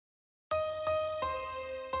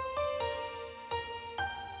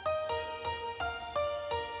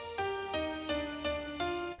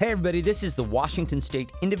Hey everybody, this is the Washington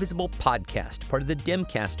State Indivisible Podcast, part of the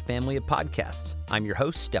Demcast family of podcasts. I'm your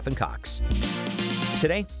host, Stephen Cox.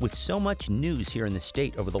 Today, with so much news here in the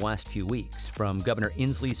state over the last few weeks, from Governor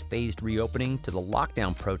Inslee's phased reopening to the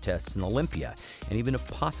lockdown protests in Olympia, and even a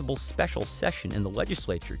possible special session in the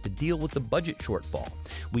legislature to deal with the budget shortfall,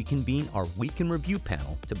 we convene our Week in Review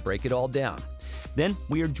panel to break it all down. Then,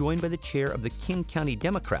 we are joined by the chair of the King County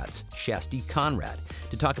Democrats, Shasti Conrad,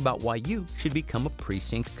 to talk about why you should become a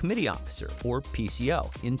precinct committee officer, or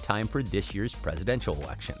PCO, in time for this year's presidential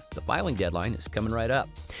election. The filing deadline is coming right up.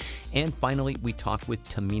 And finally, we talk with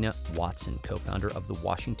Tamina Watson, co-founder of the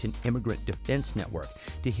Washington Immigrant Defense Network,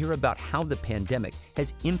 to hear about how the pandemic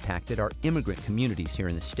has impacted our immigrant communities here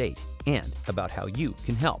in the state, and about how you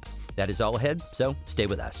can help. That is all ahead, so stay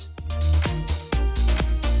with us.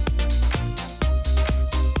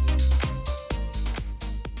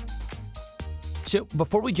 So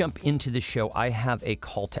before we jump into the show, I have a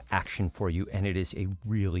call to action for you, and it is a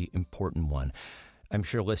really important one. I'm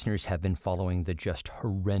sure listeners have been following the just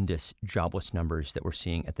horrendous jobless numbers that we're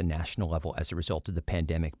seeing at the national level as a result of the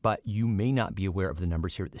pandemic, but you may not be aware of the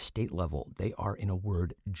numbers here at the state level. They are, in a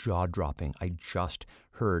word, jaw-dropping. I just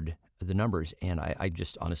heard the numbers, and I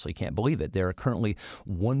just honestly can't believe it. There are currently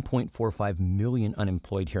 1.45 million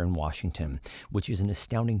unemployed here in Washington, which is an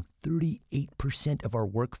astounding 38% of our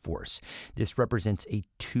workforce. This represents a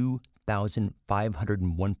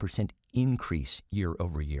 2,501% increase year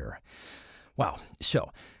over year. Wow. So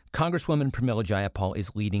Congresswoman Pramila Jayapal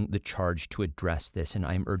is leading the charge to address this, and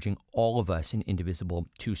I'm urging all of us in Indivisible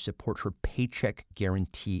to support her Paycheck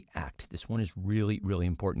Guarantee Act. This one is really, really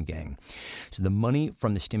important, gang. So the money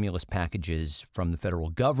from the stimulus packages from the federal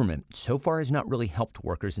government so far has not really helped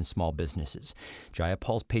workers and small businesses.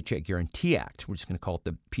 Jayapal's Paycheck Guarantee Act, we're just going to call it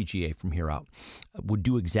the PGA from here out, would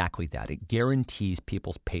do exactly that. It guarantees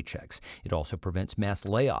people's paychecks. It also prevents mass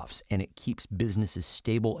layoffs, and it keeps businesses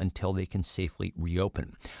stable until they can safely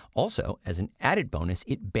reopen. Also, as an added bonus,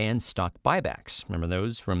 it bans stock buybacks. Remember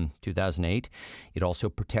those from 2008? It also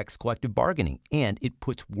protects collective bargaining, and it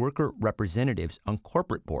puts worker representatives on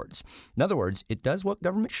corporate boards. In other words, it does what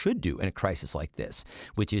government should do in a crisis like this,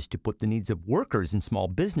 which is to put the needs of workers and small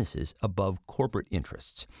businesses above corporate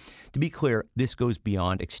interests. To be clear, this goes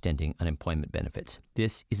beyond extending unemployment benefits.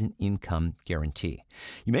 This is an income guarantee.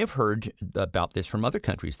 You may have heard about this from other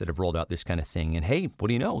countries that have rolled out this kind of thing, and hey, what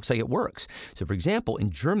do you know? It looks like it works. So, for example, in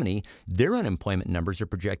Germany, their unemployment numbers are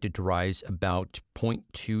projected to rise about 0.2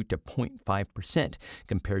 to 0.5%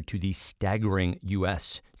 compared to the staggering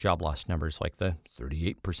U.S. job loss numbers like the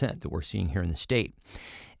 38% that we're seeing here in the state.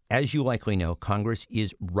 As you likely know, Congress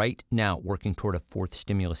is right now working toward a fourth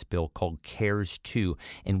stimulus bill called CARES 2,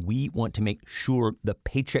 and we want to make sure the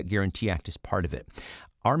Paycheck Guarantee Act is part of it.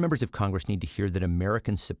 Our members of Congress need to hear that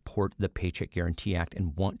Americans support the Paycheck Guarantee Act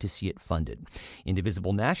and want to see it funded.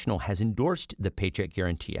 Indivisible National has endorsed the Paycheck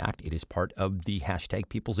Guarantee Act. It is part of the hashtag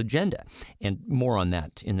People's Agenda, and more on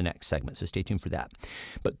that in the next segment, so stay tuned for that.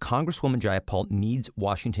 But Congresswoman Jayapal needs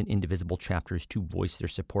Washington Indivisible chapters to voice their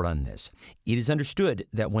support on this. It is understood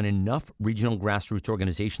that when enough regional grassroots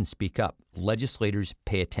organizations speak up, legislators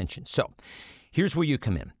pay attention. So, here's where you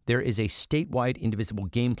come in. There is a statewide Indivisible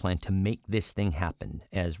game plan to make this thing happen,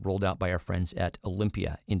 as rolled out by our friends at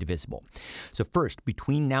Olympia Indivisible. So first,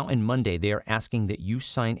 between now and Monday, they are asking that you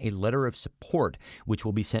sign a letter of support, which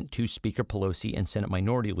will be sent to Speaker Pelosi and Senate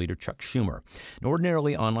Minority Leader Chuck Schumer. And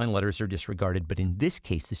ordinarily, online letters are disregarded, but in this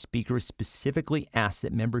case, the Speaker has specifically asked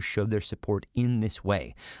that members show their support in this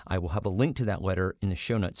way. I will have a link to that letter in the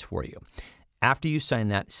show notes for you. After you sign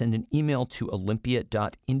that, send an email to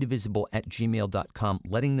olympia.indivisible@gmail.com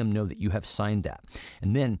letting them know that you have signed that.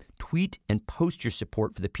 And then tweet and post your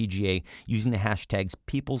support for the PGA using the hashtags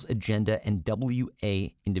People's Agenda and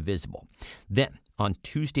WA Indivisible. Then, on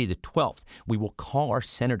Tuesday the 12th, we will call our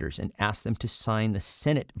senators and ask them to sign the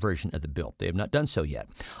Senate version of the bill. They have not done so yet.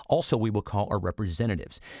 Also, we will call our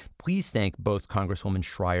representatives. Please thank both Congresswoman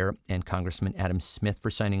Schreier and Congressman Adam Smith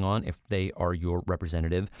for signing on if they are your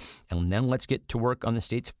representative. And then let's get to work on the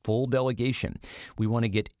state's full delegation. We want to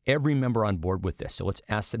get every member on board with this, so let's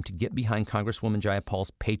ask them to get behind Congresswoman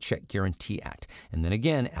Jayapal's Paycheck Guarantee Act. And then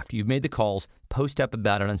again, after you've made the calls, post up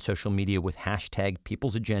about it on social media with hashtag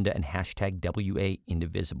People's Agenda and hashtag WA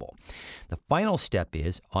Indivisible. The final step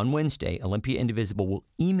is, on Wednesday, Olympia Indivisible will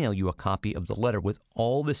email you a copy of the letter with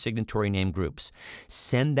all the signatory name groups.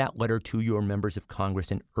 Send that letter to your members of Congress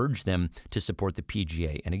and urge them to support the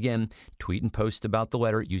PGA. And again, tweet and post about the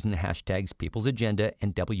letter using the hashtags People's Agenda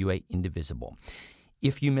and WA Indivisible.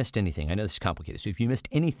 If you missed anything, I know this is complicated, so if you missed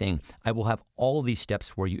anything, I will have all of these steps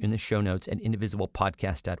for you in the show notes at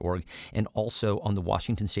indivisiblepodcast.org and also on the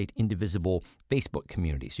Washington State Indivisible Facebook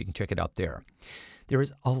community, so you can check it out there. There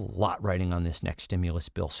is a lot riding on this next stimulus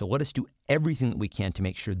bill, so let us do everything that we can to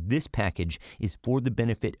make sure this package is for the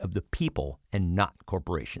benefit of the people and not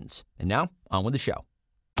corporations. And now, on with the show.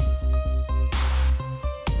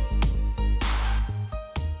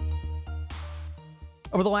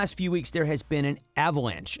 Over the last few weeks, there has been an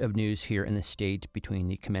avalanche of news here in the state, between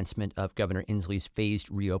the commencement of Governor Inslee's phased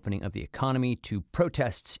reopening of the economy to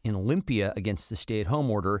protests in Olympia against the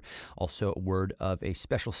stay-at-home order. Also, word of a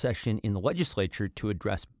special session in the legislature to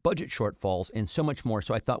address budget shortfalls and so much more.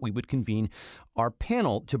 So I thought we would convene our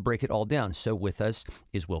panel to break it all down. So with us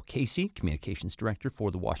is Will Casey, Communications Director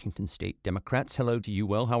for the Washington State Democrats. Hello to you,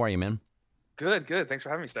 Will. How are you, man? Good. Thanks for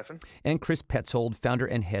having me, Stefan. And Chris Petzold, founder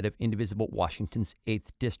and head of Indivisible Washington's 8th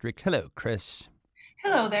District. Hello, Chris.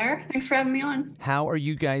 Hello there. Thanks for having me on. How are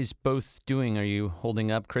you guys both doing? Are you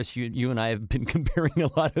holding up? Chris, you and I have been comparing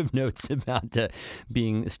a lot of notes about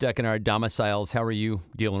being stuck in our domiciles. How are you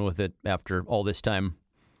dealing with it after all this time?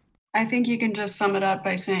 I think you can just sum it up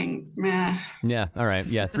by saying, meh. Yeah. All right.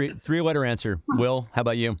 Yeah. Three-letter answer. Will, how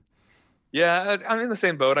about you? Yeah, I'm in the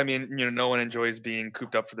same boat. I mean, no one enjoys being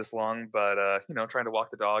cooped up for this long, but trying to walk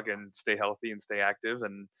the dog and stay healthy and stay active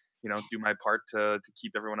and do my part to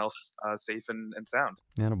keep everyone else safe and sound.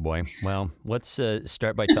 Attaboy. Well, let's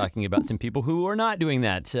start by talking about some people who are not doing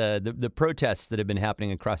that. The protests that have been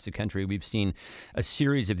happening across the country. We've seen a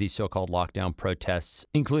series of these so-called lockdown protests,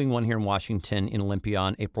 including one here in Washington in Olympia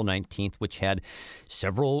on April 19th, which had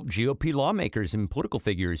several GOP lawmakers and political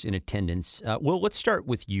figures in attendance. Well, let's start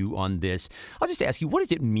with you on this. I'll just ask you, what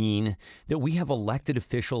does it mean that we have elected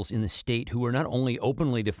officials in the state who are not only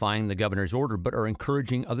openly defying the governor's order, but are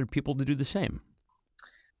encouraging other people to do the same?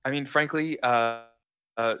 I mean, frankly,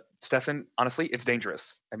 Stefan, honestly, it's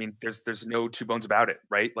dangerous. I mean, there's no two bones about it,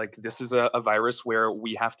 right? Like, this is a virus where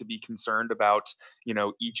we have to be concerned about,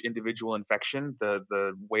 each individual infection.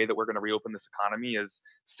 The way that we're going to reopen this economy as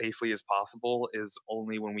safely as possible is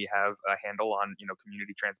only when we have a handle on,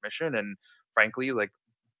 community transmission. And frankly, like,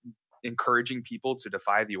 encouraging people to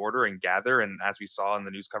defy the order and gather. And as we saw in the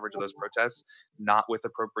news coverage of those protests, not with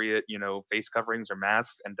appropriate, face coverings or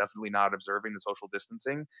masks, and definitely not observing the social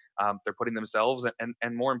distancing. They're putting themselves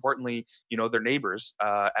and more importantly, their neighbors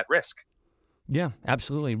at risk. Yeah,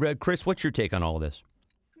 absolutely. Chris, what's your take on all of this?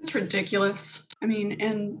 It's ridiculous. I mean,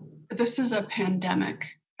 and this is a pandemic.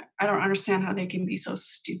 I don't understand how they can be so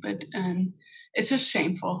stupid, and it's just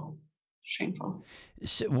shameful. Shameful.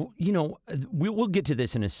 So, we'll get to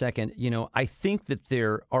this in a second. I think that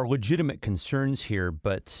there are legitimate concerns here,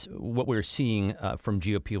 but what we're seeing from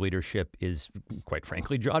GOP leadership is, quite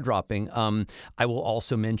frankly, jaw-dropping. I will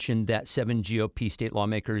also mention that 7 GOP state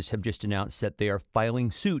lawmakers have just announced that they are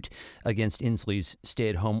filing suit against Inslee's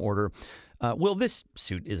stay-at-home order. Well, this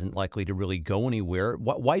suit isn't likely to really go anywhere.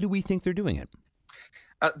 Why do we think they're doing it?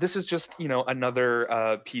 This is just,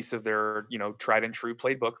 another piece of their, tried and true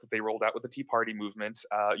playbook that they rolled out with the Tea Party movement,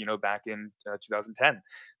 back in 2010.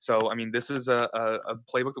 So, I mean, this is a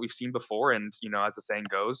playbook that we've seen before. And, as the saying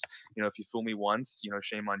goes, if you fool me once,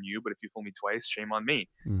 shame on you. But if you fool me twice, shame on me.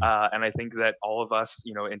 And I think that all of us,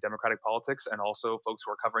 in democratic politics and also folks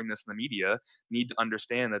who are covering this in the media need to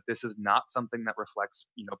understand that this is not something that reflects,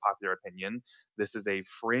 popular opinion. This is a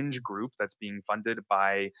fringe group that's being funded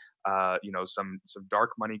by some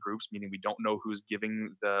dark money groups, meaning we don't know who's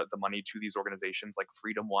giving the money to these organizations like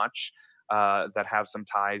Freedom Watch, that have some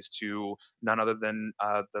ties to none other than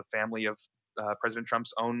the family of President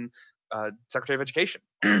Trump's own Secretary of Education.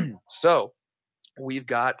 So we've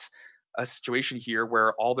got a situation here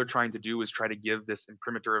where all they're trying to do is try to give this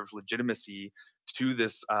imprimatur of legitimacy to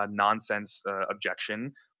this nonsense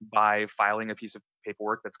objection by filing a piece of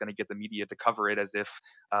paperwork that's going to get the media to cover it as if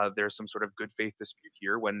there's some sort of good faith dispute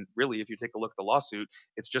here, when really, if you take a look at the lawsuit,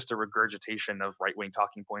 it's just a regurgitation of right-wing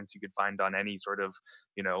talking points you could find on any sort of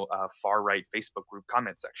far-right Facebook group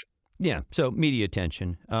comment section. Yeah, so media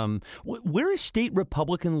attention. Where is state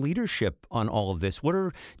Republican leadership on all of this? What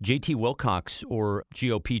are J.T. Wilcox or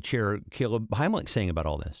GOP Chair Caleb Heimlich saying about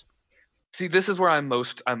all this? See, this is where I'm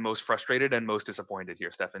most frustrated and most disappointed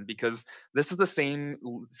here, Stefan, because this is the same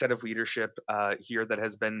set of leadership here that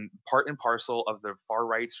has been part and parcel of the far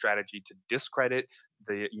right strategy to discredit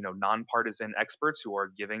the nonpartisan experts who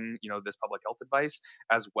are giving this public health advice,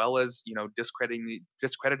 as well as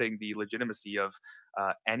discrediting the legitimacy of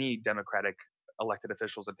any Democratic elected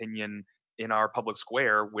official's opinion in our public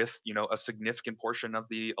square with, a significant portion of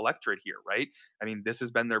the electorate here, right? I mean, this has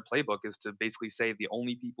been their playbook, is to basically say the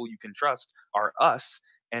only people you can trust are us.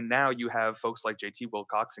 And now you have folks like JT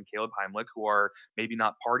Wilcox and Caleb Heimlich, who are maybe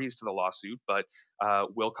not parties to the lawsuit, but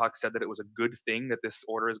Wilcox said that it was a good thing that this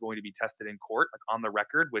order is going to be tested in court, like on the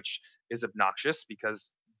record, which is obnoxious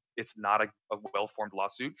because it's not a well-formed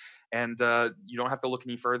lawsuit. And you don't have to look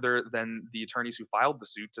any further than the attorneys who filed the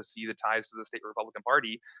suit to see the ties to the state Republican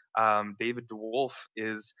Party. David DeWolf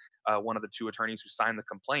is one of the two attorneys who signed the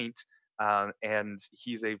complaint, and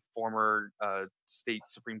he's a former state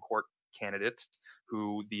Supreme Court candidate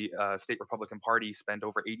who the state Republican Party spent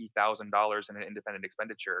over $80,000 in an independent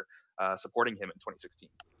expenditure supporting him in 2016.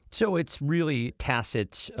 So it's really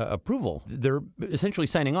tacit approval. They're essentially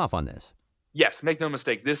signing off on this. Yes, make no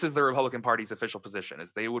mistake. This is the Republican Party's official position: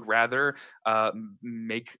 is they would rather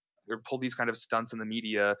make or pull these kind of stunts in the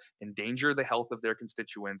media, endanger the health of their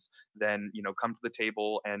constituents, than come to the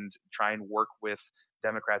table and try and work with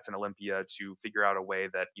Democrats in Olympia to figure out a way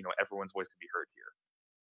that everyone's voice can be heard here.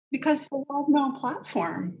 Because they have no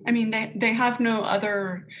platform. I mean, they have no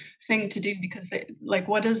other thing to do because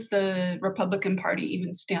what does the Republican Party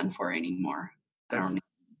even stand for anymore? I That's don't know.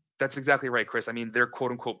 That's exactly right, Chris. I mean, their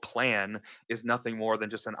quote unquote plan is nothing more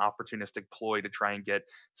than just an opportunistic ploy to try and get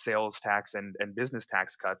sales tax and business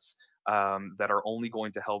tax cuts that are only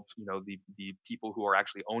going to help, the people who are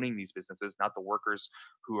actually owning these businesses, not the workers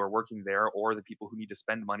who are working there or the people who need to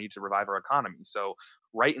spend money to revive our economy. So,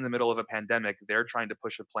 right in the middle of a pandemic, they're trying to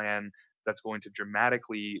push a plan that's going to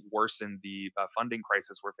dramatically worsen the funding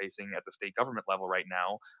crisis we're facing at the state government level right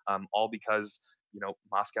now, all because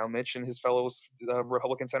Moscow Mitch and his fellow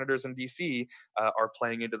Republican senators in D.C. Are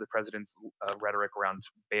playing into the president's rhetoric around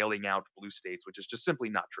bailing out blue states, which is just simply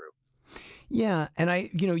not true. Yeah, and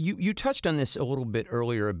you touched on this a little bit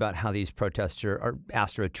earlier about how these protests are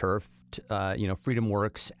astroturfed. Freedom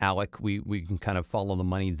Works, ALEC, we can kind of follow the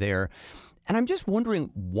money there. And I'm just wondering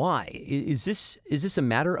why. Is this a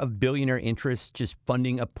matter of billionaire interests just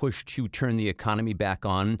funding a push to turn the economy back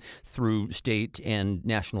on through state and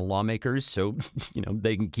national lawmakers so,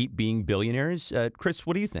 they can keep being billionaires? Chris,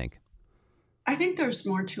 what do you think? I think there's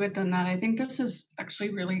more to it than that. I think this is actually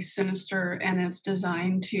really sinister, and it's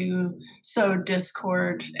designed to sow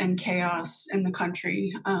discord and chaos in the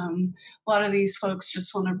country. A lot of these folks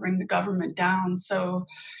just want to bring the government down. So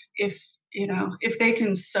if if they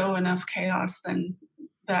can sow enough chaos, then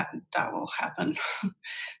that will happen.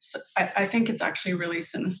 So I think it's actually really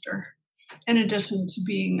sinister, in addition to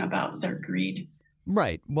being about their greed.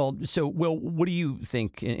 Right. Well, so, what do you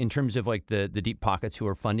think in terms of like the deep pockets who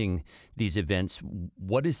are funding these events?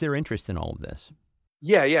 What is their interest in all of this?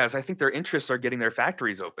 Yeah, yes. I think their interests are getting their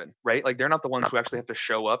factories open, right? Like they're not the ones who actually have to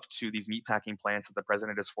show up to these meatpacking plants that the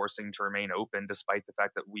president is forcing to remain open, despite the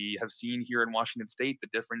fact that we have seen here in Washington State the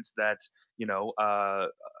difference that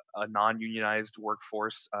a non-unionized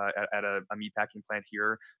workforce at a meatpacking plant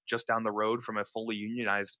here, just down the road from a fully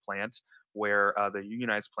unionized plant, where the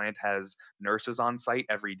unionized plant has nurses on site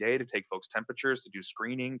every day to take folks' temperatures, to do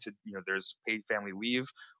screening, to there's paid family leave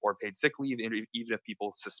or paid sick leave, even if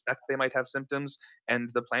people suspect they might have symptoms, and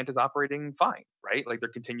the plant is operating fine, right? Like they're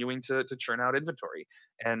continuing to churn out inventory.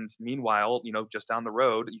 And meanwhile, just down the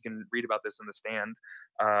road, you can read about this in the stand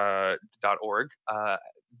 .org.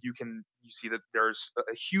 You see that there's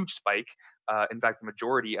a huge spike. In fact, the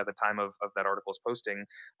majority at the time of that article's posting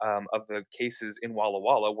of the cases in Walla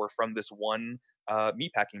Walla were from this one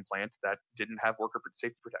meatpacking plant that didn't have worker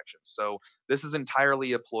safety protections. So this is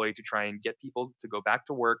entirely a ploy to try and get people to go back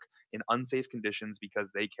to work in unsafe conditions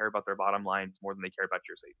because they care about their bottom lines more than they care about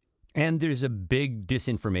your safety. And there's a big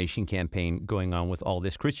disinformation campaign going on with all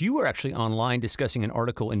this. Chris, you were actually online discussing an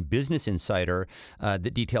article in Business Insider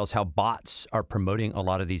that details how bots are promoting a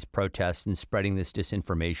lot of these protests and spreading this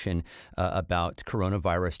disinformation about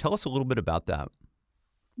coronavirus. Tell us a little bit about that.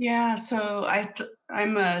 Yeah, so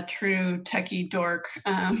I'm a true techie dork.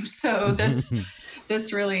 So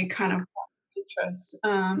this really kind of caught my interest.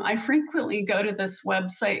 I frequently go to this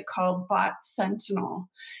website called Bot Sentinel,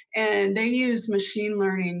 and they use machine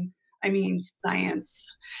learning, I mean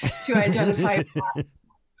science, to identify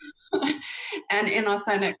and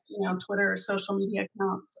inauthentic, Twitter or social media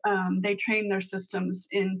accounts. They trained their systems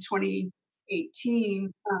in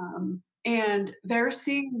 2018, and they're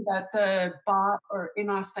seeing that the bot or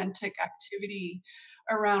inauthentic activity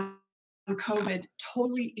around COVID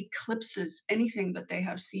totally eclipses anything that they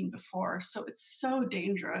have seen before. So it's so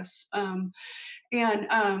dangerous. And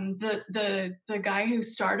the guy who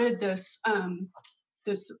started this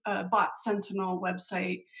this bot Sentinel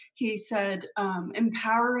website. He said,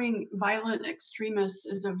 empowering violent extremists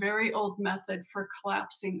is a very old method for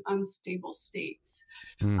collapsing unstable states.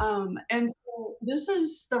 Mm. And so this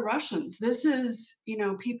is the Russians. This is,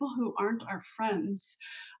 people who aren't our friends.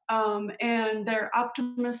 And they're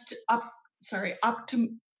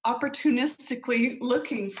opportunistically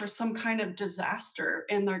looking for some kind of disaster,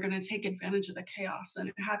 and they're going to take advantage of the chaos. And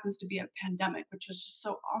it happens to be a pandemic, which is just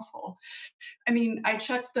so awful. I mean, I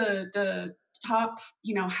checked the top,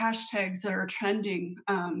 hashtags that are trending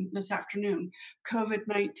this afternoon: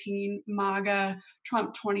 COVID-19, MAGA,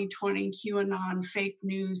 Trump 2020, QAnon, fake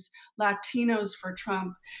news, Latinos for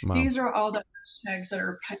Trump. Wow. These are all the hashtags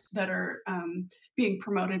that are being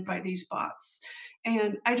promoted by these bots.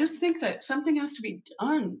 And I just think that something has to be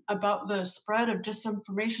done about the spread of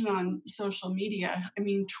disinformation on social media. I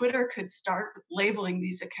mean, Twitter could start with labeling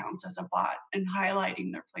these accounts as a bot and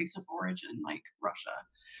highlighting their place of origin, like Russia.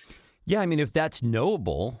 Yeah, I mean, if that's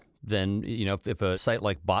knowable, then, if a site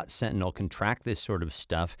like Bot Sentinel can track this sort of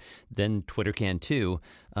stuff, then Twitter can too.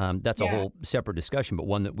 That's a whole separate discussion, but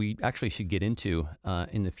one that we actually should get into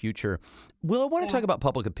in the future. Will, I want to talk about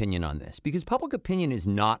public opinion on this, because public opinion is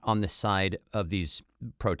not on the side of these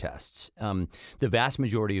protests. The vast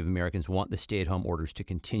majority of Americans want the stay-at-home orders to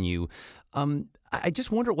continue. I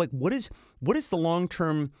just wonder, what is the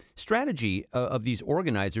long-term strategy of these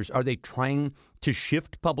organizers? Are they trying to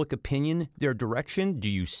shift public opinion their direction? Do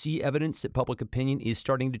you see evidence that public opinion is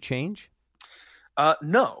starting to change?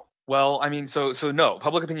 No. Well, I mean, so no,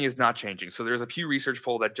 public opinion is not changing. So there's a Pew Research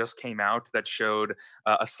poll that just came out that showed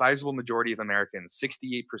a sizable majority of Americans,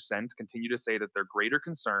 68%, continue to say that their greater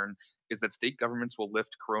concern is that state governments will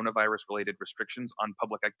lift coronavirus-related restrictions on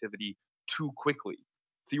public activity too quickly.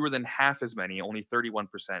 Fewer than half as many, only 31%,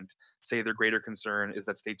 say their greater concern is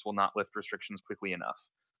that states will not lift restrictions quickly enough.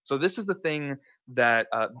 So this is the thing that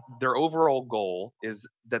their overall goal is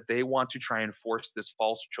that they want to try and force this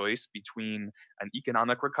false choice between an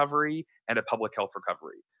economic recovery and a public health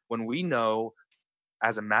recovery. When we know,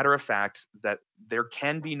 as a matter of fact, that there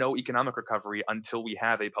can be no economic recovery until we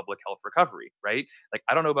have a public health recovery, right? Like,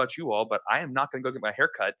 I don't know about you all, but I am not going to go get my hair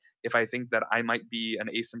cut if I think that I might be an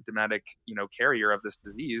asymptomatic, carrier of this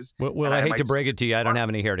disease. Well, I hate to break it to you, I don't have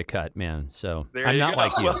any hair to cut, man. So there I'm you not go.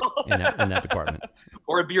 like you in that department.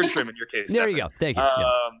 Or a beard trim in your case. There you go. Thank you.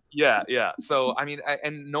 Yeah. So, I mean,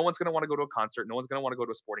 and no one's going to want to go to a concert. No one's going to want to go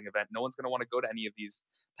to a sporting event. No one's going to want to go to any of these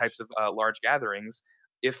types of large gatherings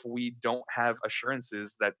if we don't have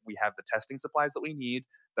assurances that we have the testing supplies that we need,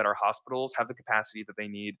 that our hospitals have the capacity that they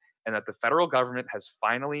need, and that the federal government has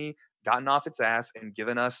finally gotten off its ass and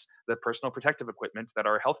given us the personal protective equipment that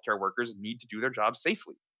our healthcare workers need to do their jobs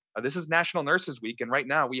safely. This is National Nurses Week, and right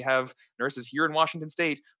now we have nurses here in Washington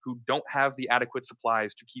State who don't have the adequate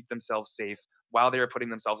supplies to keep themselves safe while they are putting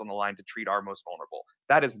themselves on the line to treat our most vulnerable.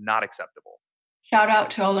 That is not acceptable. Shout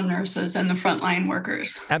out to all the nurses and the frontline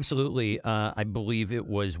workers. Absolutely. I believe it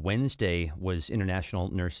was Wednesday was International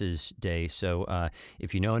Nurses Day. So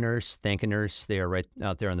if you know a nurse, thank a nurse. They are right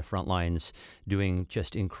out there on the front lines doing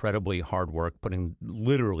just incredibly hard work,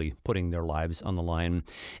 literally putting their lives on the line.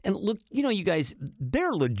 And look, you guys, there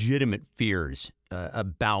are legitimate fears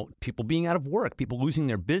about people being out of work, people losing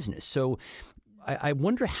their business. So I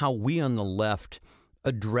wonder how we on the left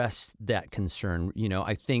address that concern.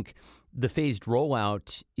 I think the phased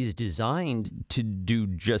rollout is designed to do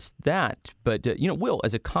just that. But, Will,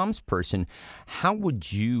 as a comms person, how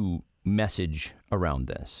would you message around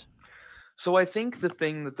this? So I think the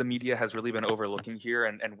thing that the media has really been overlooking here,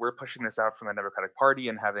 and we're pushing this out from the Democratic Party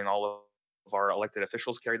and having all of our elected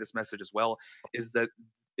officials carry this message as well, is that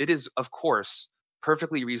it is, of course,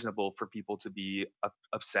 perfectly reasonable for people to be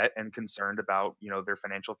upset and concerned about, their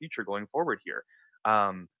financial future going forward here.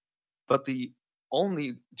 But the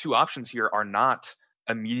only two options here are not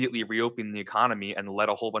immediately reopen the economy and let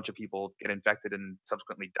a whole bunch of people get infected and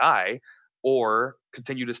subsequently die, or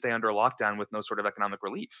continue to stay under lockdown with no sort of economic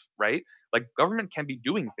relief, right? Like, government can be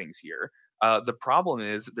doing things here. The problem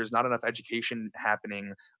is there's not enough education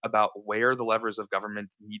happening about where the levers of government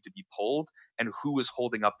need to be pulled and who is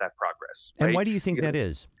holding up that progress. And right? why do you think that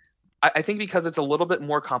is? I think because it's a little bit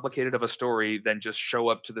more complicated of a story than just show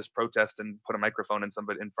up to this protest and put a microphone in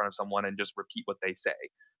front of someone and just repeat what they say,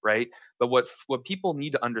 right? But what people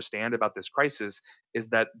need to understand about this crisis is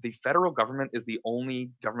that the federal government is the only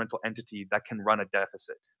governmental entity that can run a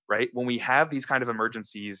deficit, right? When we have these kind of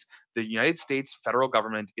emergencies, the United States federal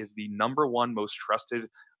government is the number one most trusted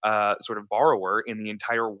sort of borrower in the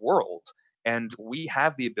entire world. And we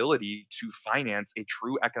have the ability to finance a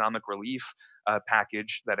true economic relief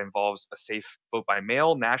package that involves a safe vote by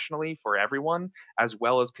mail nationally for everyone, as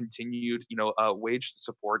well as continued, wage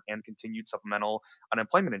support and continued supplemental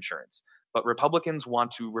unemployment insurance. But Republicans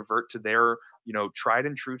want to revert to their, tried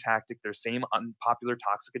and true tactic, their same unpopular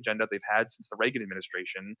toxic agenda they've had since the Reagan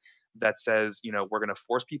administration that says, we're going to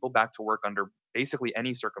force people back to work under basically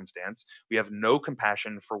any circumstance. We have no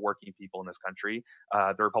compassion for working people in this country.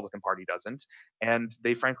 The Republican Party doesn't. And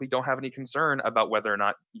they frankly don't have any concern about whether or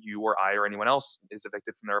not you or I or anyone else is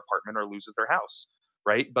evicted from their apartment or loses their house.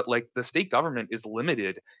 Right. But like the state government is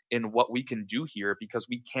limited in what we can do here because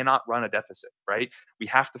we cannot run a deficit. Right. We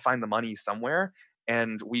have to find the money somewhere.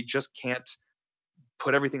 And we just can't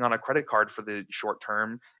put everything on a credit card for the short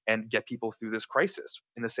term and get people through this crisis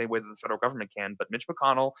in the same way that the federal government can. But Mitch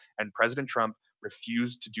McConnell and President Trump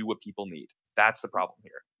refuse to do what people need. That's the problem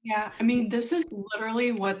here. Yeah, I mean, this is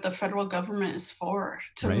literally what the federal government is for,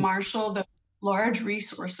 to Right. marshal the large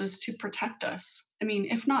resources to protect us. I mean,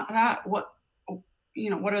 if not that, what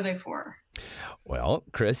are they for? Well,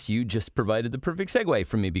 Chris, you just provided the perfect segue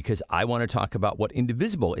for me because I want to talk about what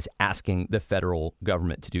Indivisible is asking the federal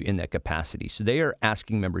government to do in that capacity. So they are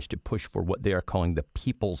asking members to push for what they are calling the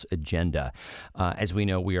people's agenda. As we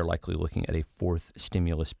know, we are likely looking at a fourth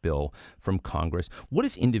stimulus bill from Congress. What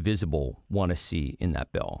does Indivisible want to see in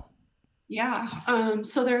that bill? Yeah,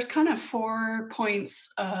 so there's kind of 4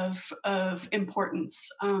 points of importance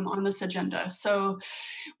on this agenda. So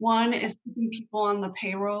one is keeping people on the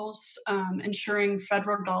payrolls, ensuring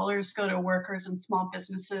federal dollars go to workers and small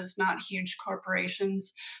businesses, not huge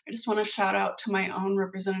corporations. I just want to shout out to my own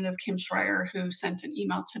representative, Kim Schreier, who sent an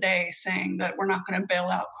email today saying that we're not going to bail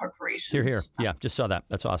out corporations. Here. Yeah, just saw that.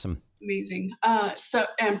 That's awesome. Amazing. So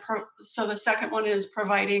the second one is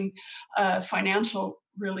providing financial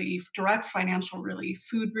relief, direct financial relief,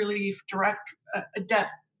 food relief, direct debt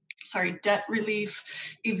relief,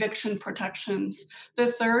 eviction protections. The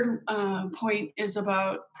third point is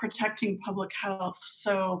about protecting public health.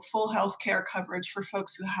 So full health care coverage for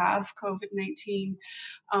folks who have COVID-19,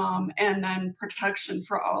 and then protection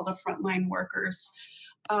for all the frontline workers.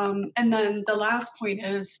 And then the last point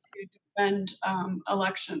is to defend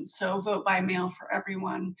elections. So vote by mail for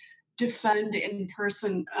everyone, defend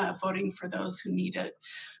in-person voting for those who need it.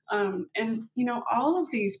 All of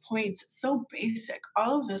these points, it's so basic.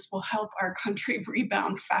 All of this will help our country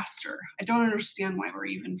rebound faster. I don't understand why we're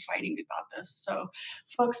even fighting about this. So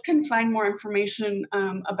folks can find more information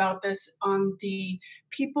about this on the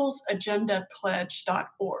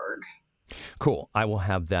peoplesagendapledge.org. Cool. I will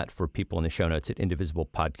have that for people in the show notes at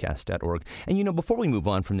indivisiblepodcast.org. And, before we move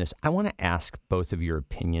on from this, I want to ask both of your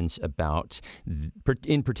opinions about,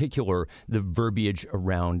 in particular, the verbiage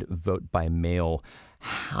around vote by mail.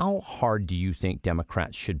 How hard do you think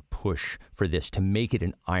Democrats should push for this to make it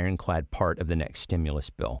an ironclad part of the next stimulus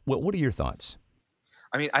bill? What are your thoughts?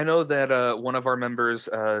 I mean, I know that one of our members,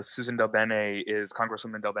 Congresswoman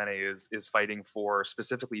Del Bene, is fighting for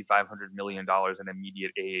specifically $500 million in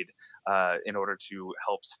immediate aid in order to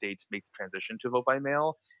help states make the transition to vote by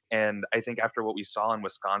mail. And I think after what we saw in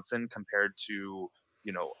Wisconsin compared to,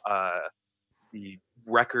 the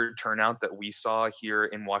record turnout that we saw here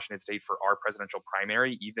in Washington State for our presidential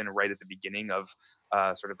primary, even right at the beginning of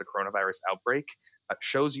sort of the coronavirus outbreak,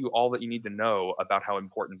 shows you all that you need to know about how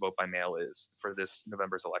important vote by mail is for this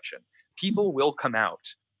November's election. People will come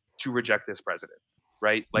out to reject this president,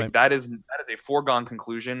 right? Like Right. that is a foregone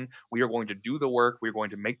conclusion. We are going to do the work. We're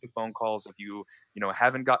going to make the phone calls. If you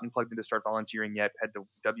haven't gotten plugged in to start volunteering yet, head to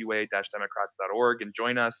wa-democrats.org and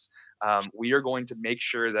join us. We are going to make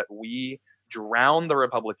sure that we drown the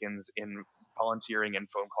Republicans in volunteering and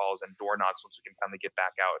phone calls and door knocks once we can finally get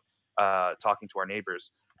back out talking to our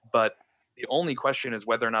neighbors. But the only question is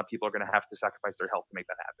whether or not people are going to have to sacrifice their health to make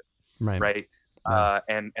that happen. Right.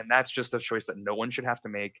 And that's just a choice that no one should have to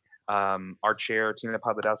make. Our chair, Tina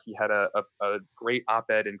Pawlowski, had a great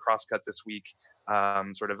op-ed in Crosscut this week,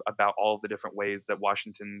 sort of about all of the different ways that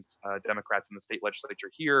Washington's Democrats in the state legislature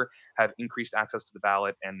here have increased access to the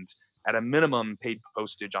ballot and at a minimum paid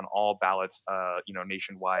postage on all ballots,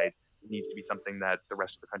 nationwide. It needs to be something that the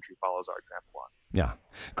rest of the country follows our example on. Yeah.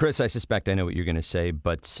 Chris, I suspect I know what you're going to say,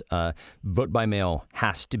 but vote by mail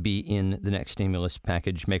has to be in the next stimulus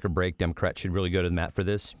package. Make or break. Democrats should really go to the mat for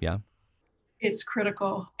this. Yeah. It's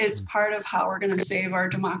critical. It's part of how we're going to save our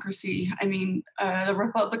democracy. I mean, the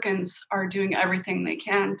Republicans are doing everything they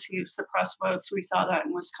can to suppress votes. We saw that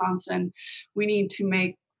in Wisconsin. We need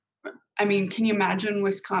to can you imagine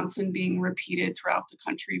Wisconsin being repeated throughout the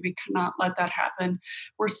country? We cannot let that happen.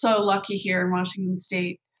 We're so lucky here in Washington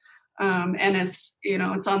State. And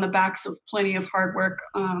it's on the backs of plenty of hard work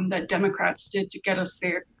that Democrats did to get us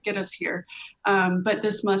here. But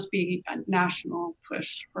this must be a national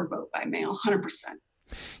push for vote by mail, 100%.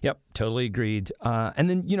 Yep, totally agreed. And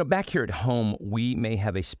then, back here at home, we may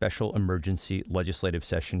have a special emergency legislative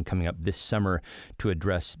session coming up this summer to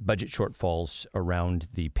address budget shortfalls around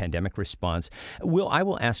the pandemic response. Will, I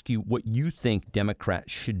will ask you what you think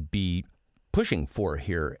Democrats should be pushing for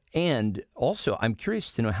here. And also, I'm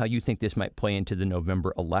curious to know how you think this might play into the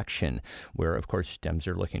November election, where, of course, Dems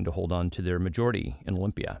are looking to hold on to their majority in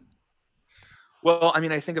Olympia. Well, I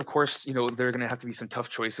mean, I think, of course, there are going to have to be some tough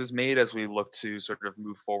choices made as we look to sort of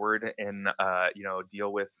move forward and,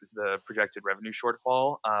 deal with the projected revenue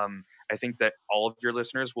shortfall. I think that all of your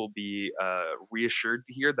listeners will be reassured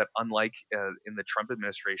to hear that, unlike in the Trump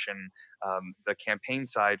administration, the campaign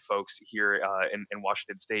side folks here in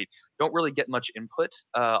Washington State don't really get much input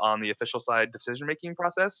on the official side decision-making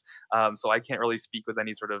process. So I can't really speak with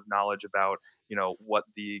any sort of knowledge about, what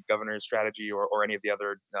the governor's strategy or any of the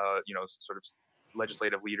other, sort of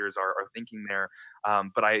legislative leaders are thinking there.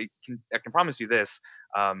 But I can promise you this: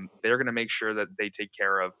 they're going to make sure that they take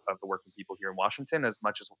care of the working people here in Washington as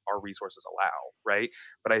much as our resources allow, right?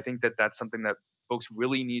 But I think that that's something that folks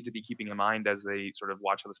really need to be keeping in mind as they sort of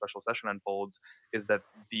watch how the special session unfolds. Is that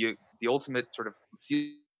the ultimate sort of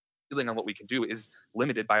ceiling on what we can do is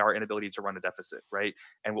limited by our inability to run a deficit, right?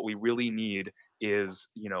 And what we really need is,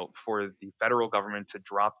 for the federal government to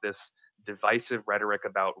drop this divisive rhetoric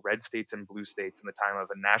about red states and blue states in the time of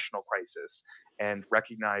a national crisis, and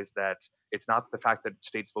recognize that it's not the fact that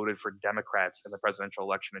states voted for Democrats in the presidential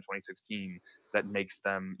election in 2016 that makes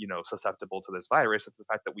them, susceptible to this virus. It's the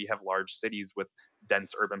fact that we have large cities with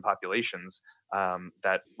dense urban populations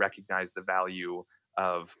that recognize the value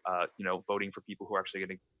of, voting for people who are actually going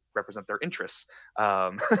to represent their interests.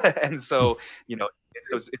 And so,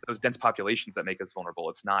 it's those dense populations that make us vulnerable.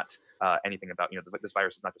 It's not anything about, this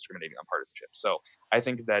virus is not discriminating on partisanship. So I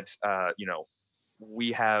think that,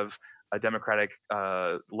 we have a Democratic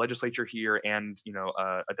legislature here, and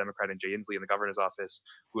a Democrat in Jay Inslee in the governor's office,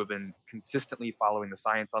 who have been consistently following the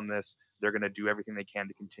science on this. They're going to do everything they can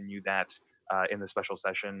to continue that in the special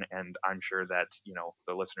session, and I'm sure that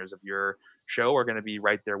the listeners of your show are going to be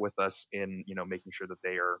right there with us in making sure that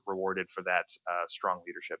they are rewarded for that strong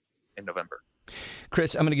leadership in November.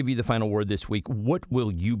 Chris, I'm going to give you the final word this week. What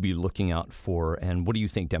will you be looking out for, and what do you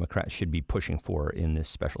think Democrats should be pushing for in this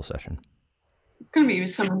special session? It's going to be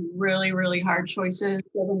some really, really hard choices,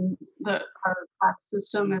 given that our tax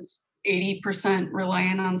system is 80%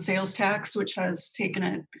 reliant on sales tax, which has taken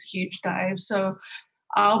a huge dive. So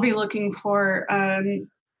I'll be looking for, our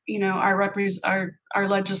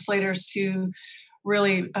legislators to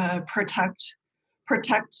really protect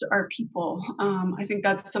our people. I think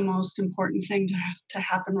that's the most important thing to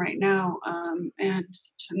happen right now, and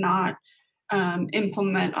to not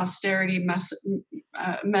implement austerity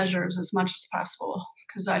measures as much as possible,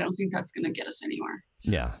 because I don't think that's going to get us anywhere.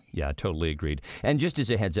 Yeah, totally agreed. And just as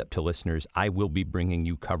a heads up to listeners, I will be bringing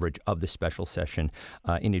you coverage of the special session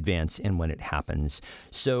in advance and when it happens.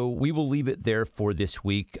 So we will leave it there for this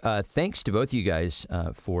week. Thanks to both of you guys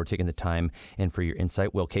for taking the time and for your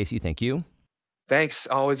insight. Will Casey, thank you. Thanks.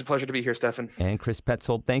 Always a pleasure to be here, Stefan. And Chris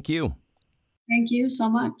Petzold, thank you. Thank you so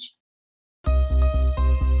much.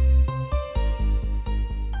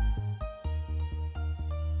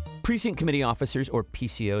 Precinct committee officers, or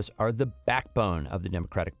PCOs, are the backbone of the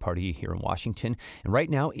Democratic Party here in Washington, and right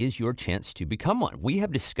now is your chance to become one. We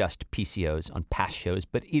have discussed PCOs on past shows,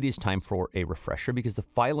 but it is time for a refresher because the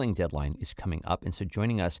filing deadline is coming up, and so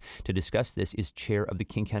joining us to discuss this is Chair of the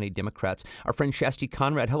King County Democrats, our friend Shasti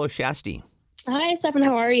Conrad. Hello, Shasti. Hi, Stefan.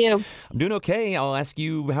 How are you? I'm doing okay. I'll ask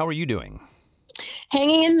you, how are you doing?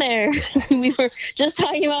 Hanging in there. We were just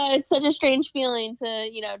talking about it's such a strange feeling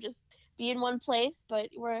to, just be in one place, but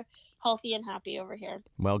we're healthy and happy over here.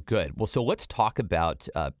 Well, good. Well, so let's talk about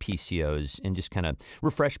PCOs and just kind of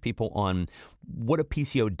refresh people on what a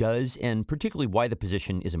PCO does and particularly why the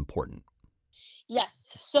position is important. Yes.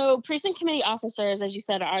 So precinct committee officers, as you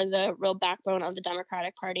said, are the real backbone of the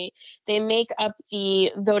Democratic Party. They make up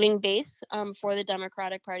the voting base for the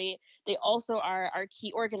Democratic Party. They also are our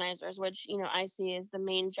key organizers, which, I see as the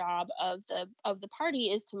main job of the party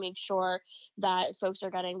is to make sure that folks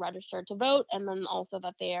are getting registered to vote, and then also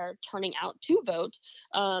that they are turning out to vote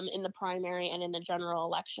in the primary and in the general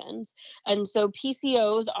elections. And so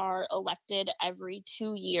PCOs are elected every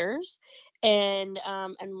 2 years. And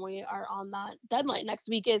we are on that deadline. Next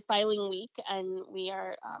week is filing week, and we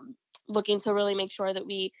are looking to really make sure that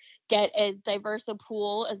we get as diverse a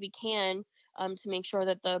pool as we can to make sure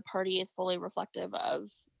that the party is fully reflective of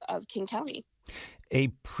King County. A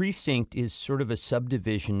precinct is sort of a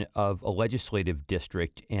subdivision of a legislative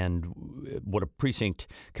district, and what a precinct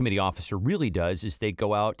committee officer really does is they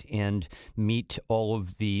go out and meet all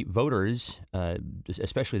of the voters,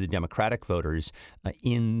 especially the Democratic voters,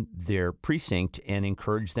 in their precinct and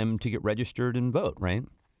encourage them to get registered and vote, right?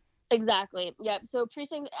 Exactly. Yep. So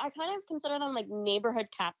precinct, I kind of consider them like neighborhood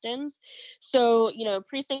captains. So,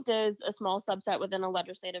 precinct is a small subset within a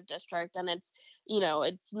legislative district, and it's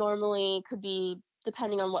normally could be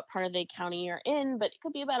depending on what part of the county you're in, but it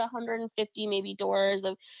could be about 150 maybe doors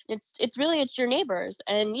of it's your neighbors.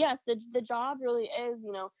 And yes, the job really is,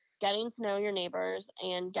 getting to know your neighbors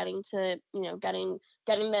and getting to, getting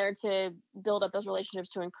there to build up those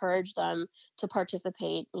relationships to encourage them to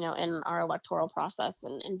participate, in our electoral process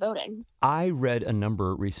and voting. I read a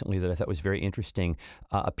number recently that I thought was very interesting.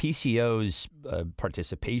 A PCO's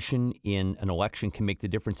participation in an election can make the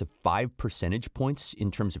difference of 5 percentage points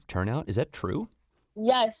in terms of turnout. Is that true?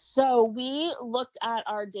 Yes. So we looked at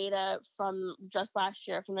our data from just last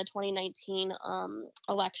year, from the 2019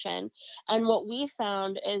 election. And what we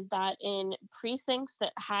found is that in precincts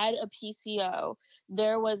that had a PCO,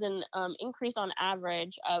 there was an increase on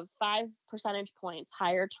average of 5 percentage points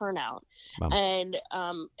higher turnout, Wow. and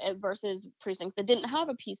versus precincts that didn't have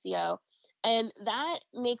a PCO. And that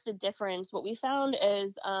makes a difference. What we found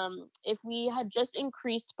is if we had just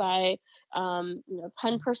increased by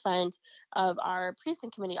 10% of our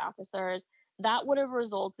precinct committee officers, that would have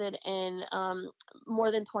resulted in more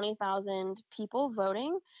than 20,000 people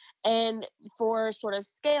voting. And for sort of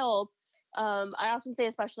scale, I often say,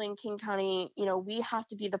 especially in King County, we have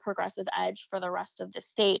to be the progressive edge for the rest of the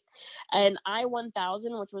state. And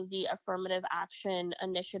I-1000, which was the affirmative action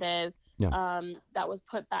initiative, Yeah. that was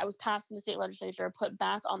passed in the state legislature, put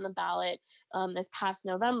back on the ballot this past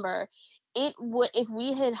November. If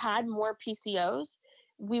we had more PCOs,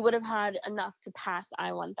 we would have had enough to pass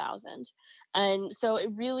I-1000. And so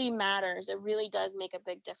it really matters. It really does make a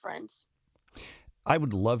big difference. I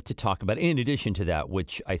would love to talk about, in addition to that,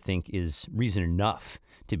 which I think is reason enough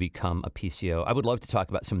to become a PCO, I would love to talk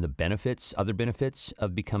about some of the benefits, other benefits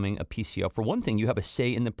of becoming a PCO. For one thing, you have a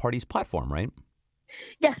say in the party's platform, right?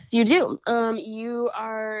 Yes, you do. You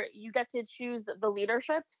get to choose the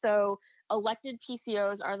leadership. So elected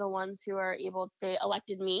PCOs are the ones who are they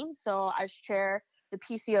elected me. So as chair, the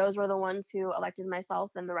PCOs were the ones who elected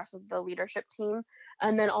myself and the rest of the leadership team.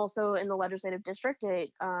 And then also in the legislative district, you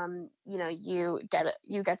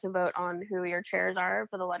get to vote on who your chairs are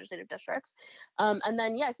for the legislative districts. And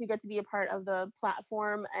then yes, you get to be a part of the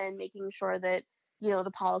platform and making sure that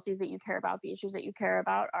the policies that you care about, the issues that you care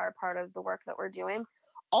about are part of the work that we're doing.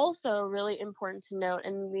 Also, really important to note,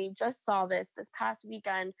 and we just saw this past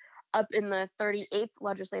weekend up in the 38th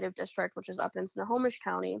legislative district, which is up in Snohomish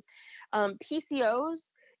County.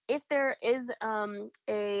 PCOs, if there is an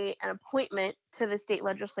appointment to the state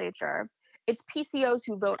legislature, it's PCOs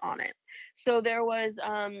who vote on it. So there was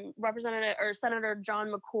Representative or Senator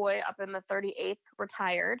John McCoy up in the 38th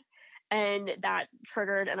retired, and that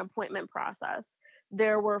triggered an appointment process.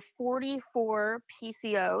 There were 44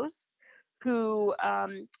 PCOs who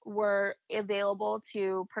were available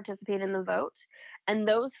to participate in the vote. And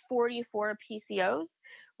those 44 PCOs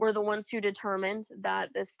were the ones who determined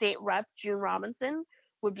that the state rep, June Robinson,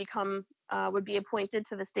 would be appointed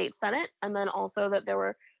to the state Senate. And then also that there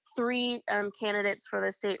were 3 candidates for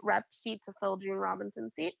the state rep seat to fill June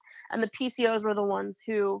Robinson's seat. And the PCOs were the ones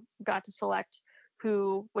who got to select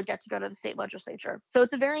who would get to go to the state legislature. So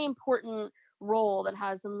it's a very important role that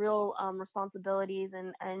has some real responsibilities,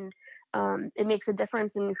 and it makes a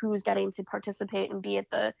difference in who's getting to participate and be at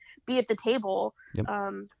the table. Yep.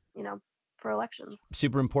 For elections.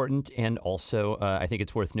 Super important. And also, I think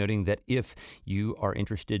it's worth noting that if you are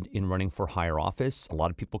interested in running for higher office, a lot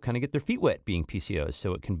of people kind of get their feet wet being PCOs.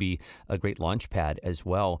 So it can be a great launch pad as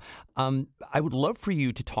well. I would love for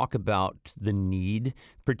you to talk about the need,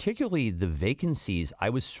 particularly the vacancies. I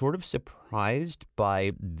was sort of surprised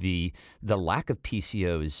by the lack of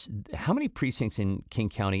PCOs. How many precincts in King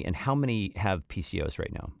County and how many have PCOs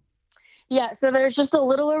right now? Yeah, so there's just a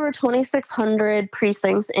little over 2,600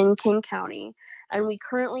 precincts in King County, and we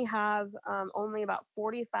currently have only about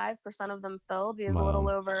 45% of them filled. We have a little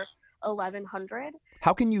over 1,100.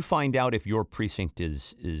 How can you find out if your precinct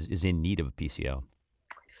is in need of a PCO?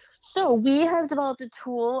 So we have developed a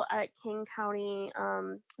tool at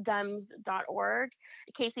kingcountydems.org,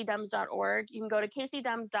 kcdems.org. You can go to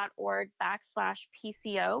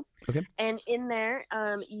kcdems.org/PCO. Okay. And in there,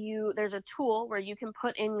 there's a tool where you can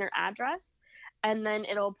put in your address, and then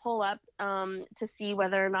it'll pull up to see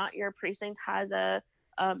whether or not your precinct has a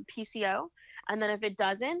PCO. And then if it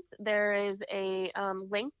doesn't, there is a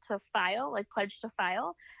link to file, like pledge to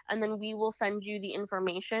file. And then we will send you the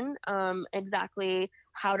information, exactly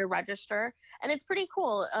how to register. And it's pretty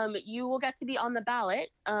cool. You will get to be on the ballot.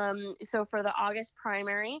 So for the August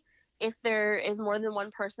primary, if there is more than one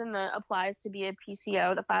person that applies to be a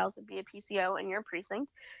PCO, that files to be a PCO in your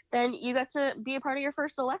precinct, then you get to be a part of your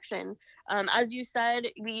first election. As you said,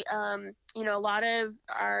 a lot of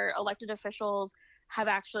our elected officials have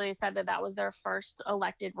actually said that that was their first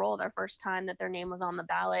elected role, their first time that their name was on the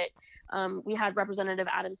ballot. We had Representative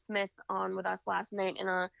Adam Smith on with us last night in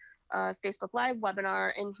a Facebook Live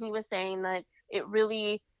webinar, and he was saying that it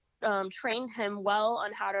really trained him well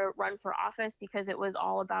on how to run for office, because it was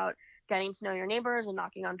all about getting to know your neighbors and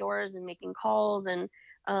knocking on doors and making calls, and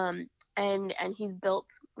he's built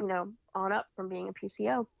on up from being a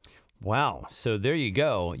PCO. Wow. So there you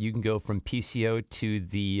go. You can go from PCO to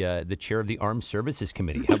the chair of the Armed Services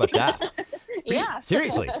Committee. How about that? Yeah.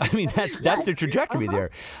 Seriously. I mean, that's the trajectory there.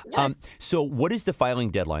 Yeah. So what is the filing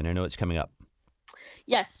deadline? I know it's coming up.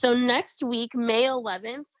 Yes. So next week, May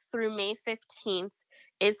 11th through May 15th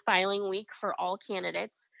is filing week for all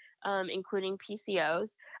candidates, including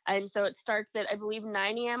PCOs. And so it starts at, I believe,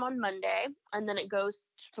 9 a.m. on Monday, and then it goes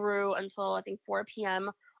through until, I think, 4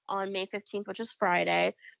 p.m. on May 15th, which is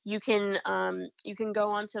Friday. You can go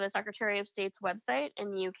onto the Secretary of State's website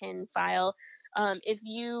and you can file. If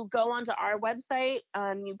you go onto our website,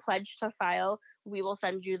 you pledge to file, we will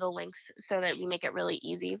send you the links so that we make it really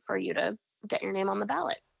easy for you to get your name on the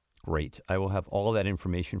ballot. Great. I will have all that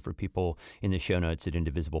information for people in the show notes at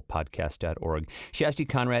indivisiblepodcast.org. Shasti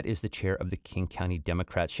Conrad is the chair of the King County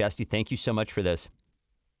Democrats. Shasti, thank you so much for this.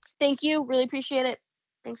 Thank you. Really appreciate it.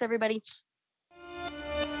 Thanks, everybody.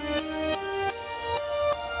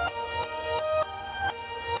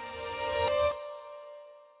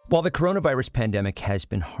 While the coronavirus pandemic has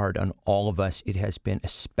been hard on all of us, it has been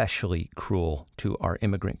especially cruel to our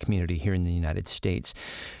immigrant community here in the United States.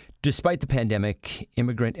 Despite the pandemic,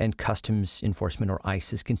 Immigrant and Customs Enforcement, or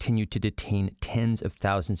ICE, has continued to detain tens of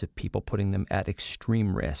thousands of people, putting them at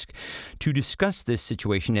extreme risk. To discuss this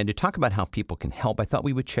situation and to talk about how people can help, I thought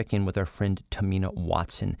we would check in with our friend Tamina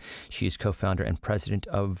Watson. She is co-founder and president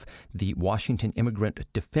of the Washington Immigrant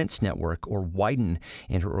Defense Network, or WIDEN,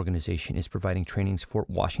 and her organization is providing trainings for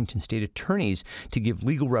Washington state attorneys to give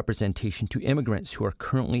legal representation to immigrants who are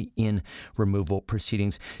currently in removal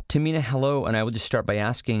proceedings. Tamina, hello, and I will just start by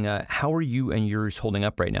asking, how are you and yours holding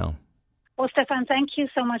up right now? Well, Stefan, thank you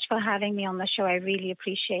so much for having me on the show. I really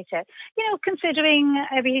appreciate it. Considering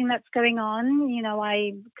everything that's going on,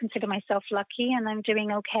 I consider myself lucky and I'm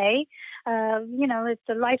doing okay.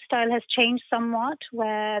 The lifestyle has changed somewhat,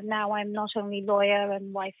 where now I'm not only lawyer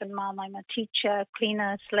and wife and mom, I'm a teacher,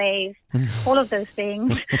 cleaner, slave, all of those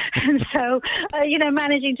things. And so,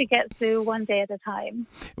 managing to get through one day at a time.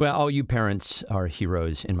 Well, all you parents are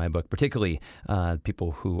heroes in my book, particularly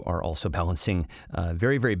people who are also balancing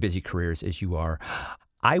very, very busy careers as you are.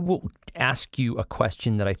 I will ask you a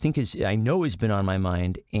question that I know has been on my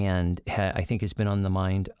mind, and I think has been on the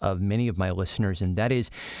mind of many of my listeners, and that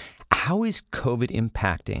is, how is COVID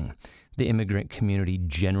impacting the immigrant community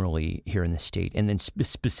generally here in the state? And then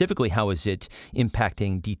specifically, how is it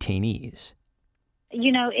impacting detainees?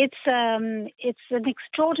 It's an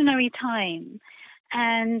extraordinary time.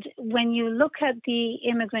 And when you look at the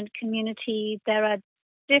immigrant community, there are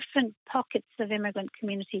different pockets of immigrant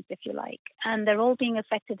communities, if you like, and they're all being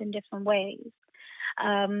affected in different ways.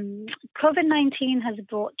 COVID-19 has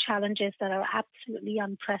brought challenges that are absolutely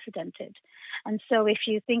unprecedented. And so if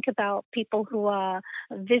you think about people who are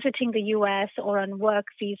visiting the U.S. or on work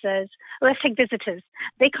visas, let's take visitors,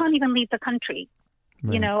 they can't even leave the country.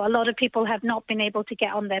 Right. A lot of people have not been able to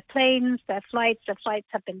get on their planes, their flights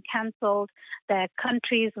have been canceled, their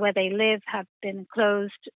countries where they live have been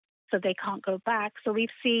closed, so they can't go back. So we've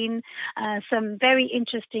seen some very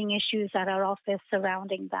interesting issues at our office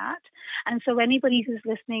surrounding that. And so anybody who's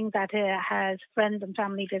listening that has friends and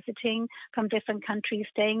family visiting from different countries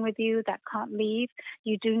staying with you that can't leave,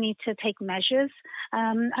 you do need to take measures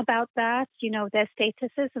about that, their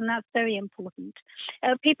statuses, and that's very important.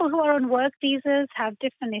 People who are on work visas have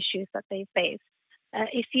different issues that they face.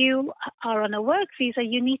 If you are on a work visa,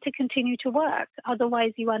 you need to continue to work.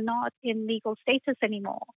 Otherwise, you are not in legal status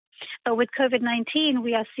anymore. But with COVID-19,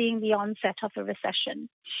 we are seeing the onset of a recession.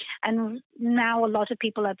 And now a lot of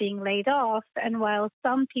people are being laid off. And while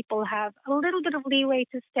some people have a little bit of leeway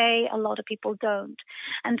to stay, a lot of people don't.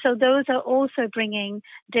 And so those are also bringing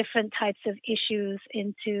different types of issues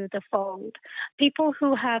into the fold. People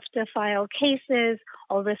who have to file cases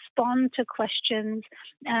or respond to questions,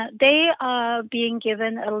 they are being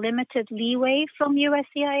given a limited leeway from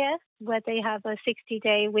USCIS, where they have a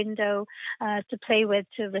 60-day window to play with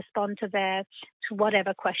to respond to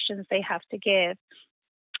whatever questions they have to give.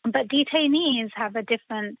 But detainees have a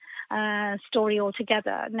different story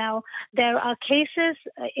altogether. Now, there are cases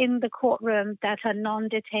in the courtroom that are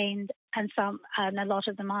non-detained, and a lot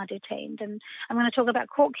of them are detained. And I'm going to talk about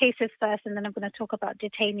court cases first, and then I'm going to talk about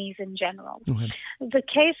detainees in general. Okay. The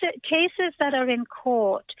cases that are in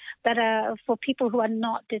court that are for people who are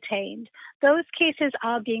not detained, those cases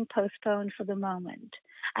are being postponed for the moment.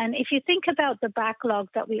 And if you think about the backlog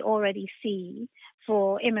that we already see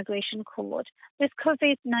for immigration court, this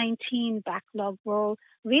COVID-19 backlog will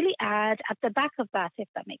really add at the back of that, if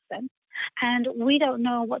that makes sense. And we don't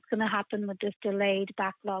know what's going to happen with this delayed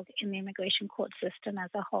backlog in the immigration court system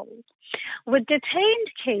as a whole. With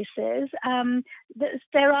detained cases,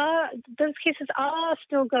 those cases are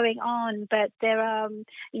still going on, but there are,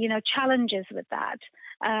 challenges with that.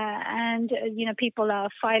 People are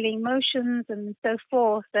filing motions and so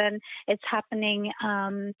forth, and it's happening,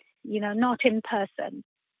 not in person.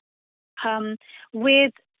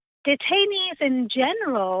 With detainees in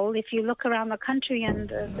general, if you look around the country and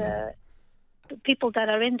the people that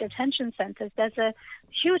are in detention centers, there's a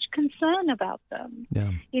huge concern about them.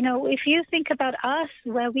 Yeah. If you think about us,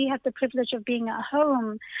 where we have the privilege of being at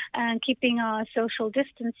home and keeping our social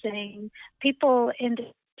distancing, people in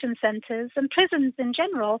detention centers and prisons in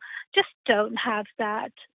general just don't have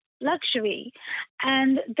that luxury.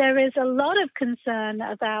 And there is a lot of concern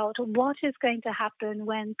about what is going to happen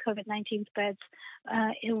when COVID-19 spreads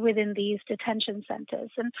within these detention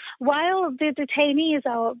centers. And while the detainees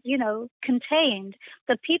are, contained,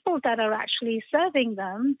 the people that are actually serving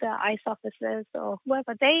them, the ICE officers or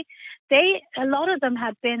whoever, a lot of them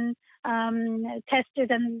have been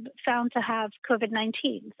tested and found to have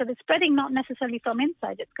COVID-19. So it's spreading not necessarily from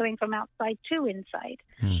inside, it's going from outside to inside.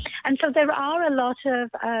 And so there are a lot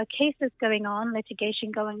of cases going on,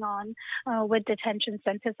 litigation going on with detention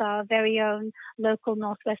centers. Our very own local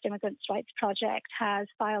Northwest Immigrants' Rights Project has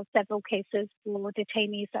filed several cases for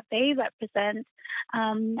detainees that they represent.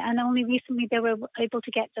 And only recently they were able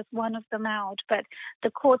to get just one of them out. But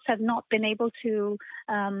the courts have not been able to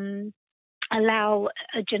allow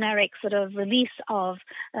a generic sort of release of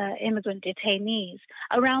immigrant detainees.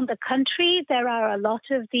 Around the country, there are a lot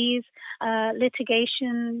of these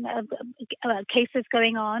litigation cases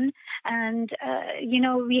going on, and,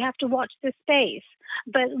 we have to watch this space.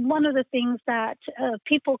 But one of the things that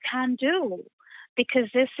people can do, because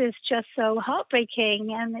this is just so heartbreaking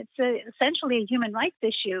and it's essentially a human rights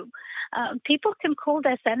issue, people can call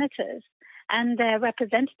their senators and their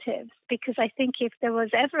representatives, because I think if there was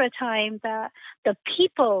ever a time that the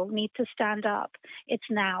people need to stand up, it's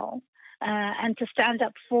now. And to stand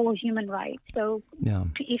up for human rights. So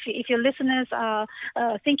if your listeners are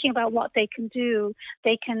thinking about what they can do,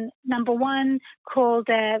 they can, number one, call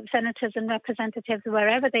their senators and representatives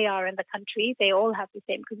wherever they are in the country. They all have the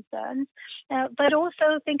same concerns. But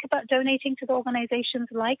also think about donating to the organizations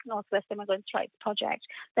like Northwest Immigrants' Rights Project.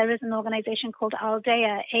 There is an organization called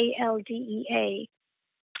ALDEA, ALDEA.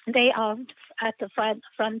 They are at the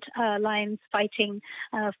front lines fighting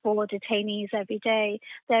for detainees every day.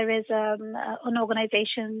 There is an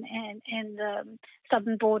organization in the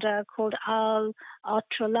southern border called Al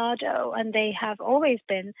Atrolado, and they have always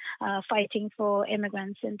been fighting for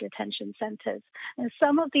immigrants in detention centers. And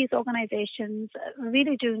some of these organizations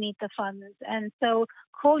really do need the funds. And so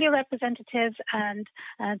call your representatives and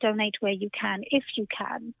donate where you can, if you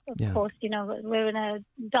can. Of course, we're in a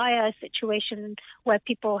dire situation where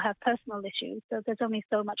people have personal issues, so there's only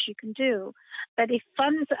so much you can do. But if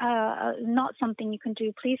funds are not something you can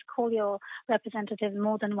do, please call your representative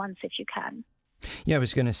more than once if you can. Yeah, I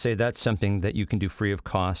was going to say that's something that you can do free of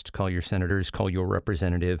cost. Call your senators, call your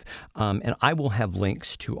representative. And I will have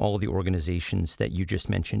links to all of the organizations that you just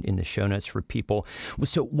mentioned in the show notes for people.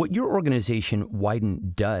 So what your organization,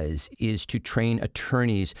 Widen, does is to train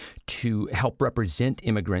attorneys to help represent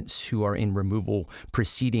immigrants who are in removal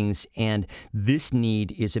proceedings. And this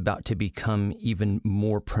need is about to become even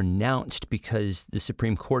more pronounced because the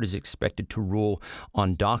Supreme Court is expected to rule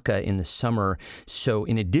on DACA in the summer. So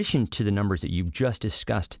in addition to the numbers that you we've just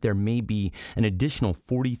discussed, there may be an additional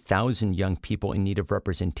 40,000 young people in need of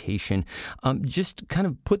representation. Just kind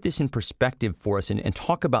of put this in perspective for us and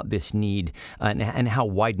talk about this need and how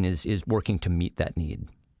Wyden is working to meet that need.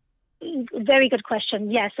 Very good question.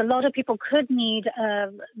 Yes, a lot of people could need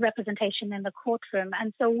representation in the courtroom.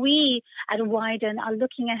 And so we at Wyden are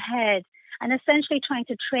looking ahead and essentially trying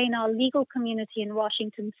to train our legal community in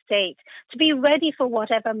Washington state to be ready for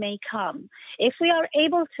whatever may come. If we are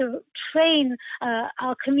able to train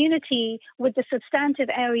our community with the substantive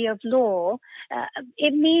area of law,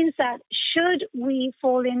 it means that should we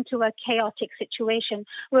fall into a chaotic situation,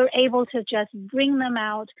 we're able to just bring them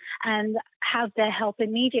out and have their help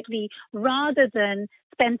immediately rather than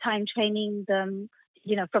spend time training them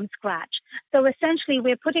from scratch. So essentially,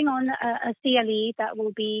 we're putting on a CLE that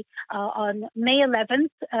will be on May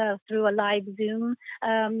 11th through a live Zoom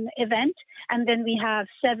event. And then we have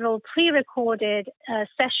several pre-recorded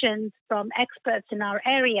sessions from experts in our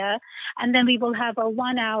area. And then we will have a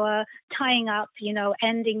 1-hour tying up,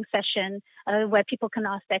 ending session where people can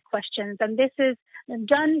ask their questions. And this is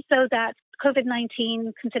done so that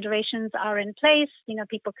COVID-19 considerations are in place.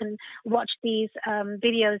 People can watch these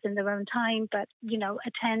videos in their own time, but,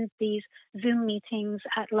 attend these Zoom meetings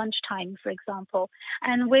at lunchtime, for example.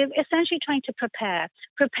 And we're essentially trying to prepare.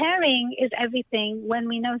 Preparing is everything when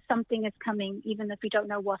we know something is coming, even if we don't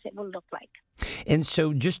know what it will look like. And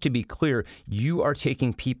so just to be clear, you are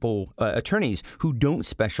taking people, attorneys who don't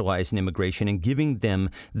specialize in immigration and giving them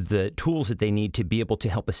the tools that they need to be able to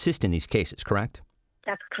help assist in these cases, correct?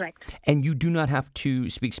 That's correct. And you do not have to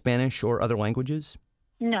speak Spanish or other languages?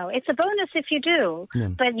 No, it's a bonus if you do,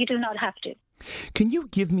 but you do not have to. Can you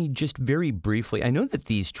give me just very briefly, I know that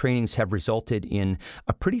these trainings have resulted in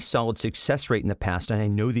a pretty solid success rate in the past, and I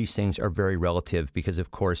know these things are very relative because,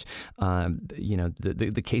 of course,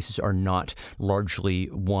 the cases are not largely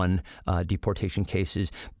one deportation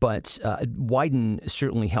cases, but Wyden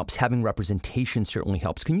certainly helps. Having representation certainly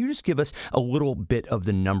helps. Can you just give us a little bit of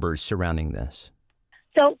the numbers surrounding this?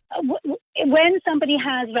 So when somebody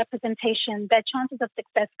has representation, their chances of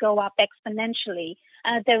success go up exponentially.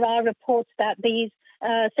 There are reports that these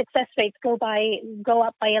success rates go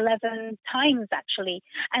up by 11 times, actually.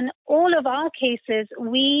 And all of our cases,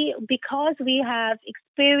 because we have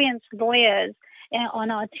experienced lawyers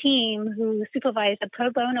on our team who supervise the pro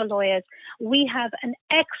bono lawyers, we have an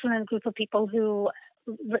excellent group of people who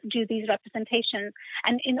do these representations.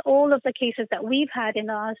 And in all of the cases that we've had in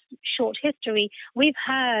our short history, we've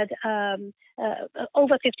had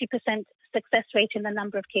over 50% success rate in the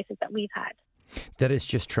number of cases that we've had. That is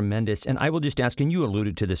just tremendous. And I will just ask, and you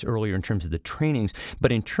alluded to this earlier in terms of the trainings,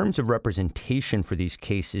 but in terms of representation for these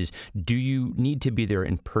cases, do you need to be there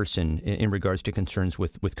in person in regards to concerns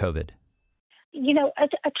with COVID?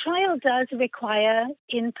 A trial does require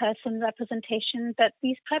in-person representation, but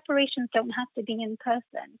these preparations don't have to be in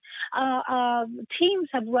person. Our teams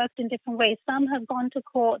have worked in different ways. Some have gone to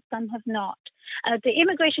court, some have not. The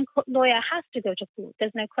immigration lawyer has to go to court.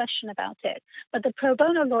 There's no question about it. But the pro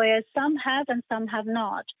bono lawyers, some have and some have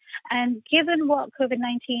not. And given what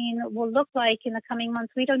COVID-19 will look like in the coming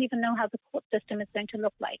months, we don't even know how the court system is going to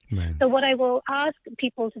look like. Right. So what I will ask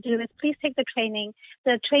people to do is please take the training.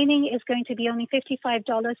 The training is going to be only $55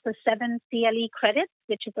 for 7 CLE credits,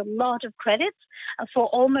 which is a lot of credits for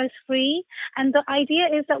almost free. And the idea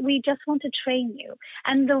is that we just want to train you.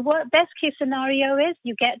 And the best case scenario is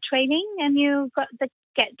you get training and you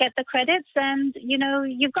get the credits and,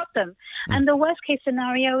 you've got them. And the worst case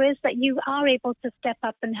scenario is that you are able to step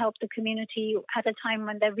up and help the community at a time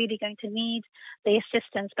when they're really going to need the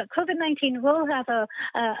assistance. But COVID-19 will have a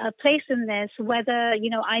place in this, whether,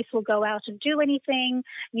 ICE will go out and do anything.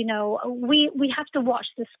 We have to watch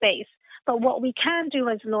the space. But what we can do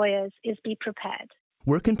as lawyers is be prepared.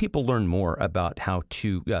 Where can people learn more about how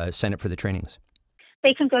to sign up for the trainings?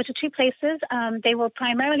 They can go to 2 places. They will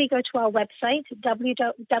primarily go to our website,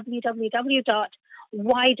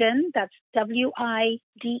 www.wyden, that's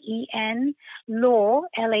WIDEN, law,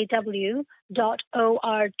 LAW.org,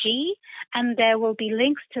 and there will be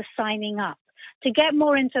links to signing up. To get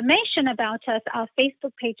more information about us, our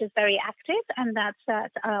Facebook page is very active, and that's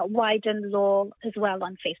at Wyden Law as well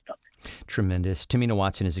on Facebook. Tremendous. Tamina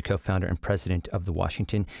Watson is the co-founder and president of the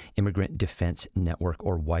Washington Immigrant Defense Network,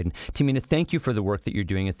 or Wyden. Tamina, thank you for the work that you're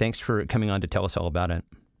doing, and thanks for coming on to tell us all about it.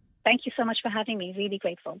 Thank you so much for having me. Really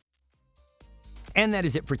grateful. And that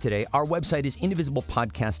is it for today. Our website is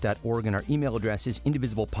indivisiblepodcast.org, and our email address is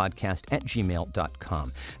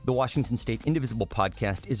indivisiblepodcast@gmail.com. The Washington State Indivisible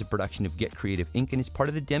Podcast is a production of Get Creative Inc. and is part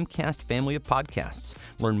of the Demcast family of podcasts.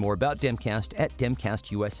 Learn more about Demcast at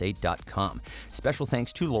demcastusa.com. Special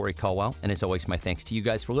thanks to Lori Caldwell, and as always, my thanks to you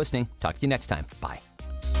guys for listening. Talk to you next time. Bye.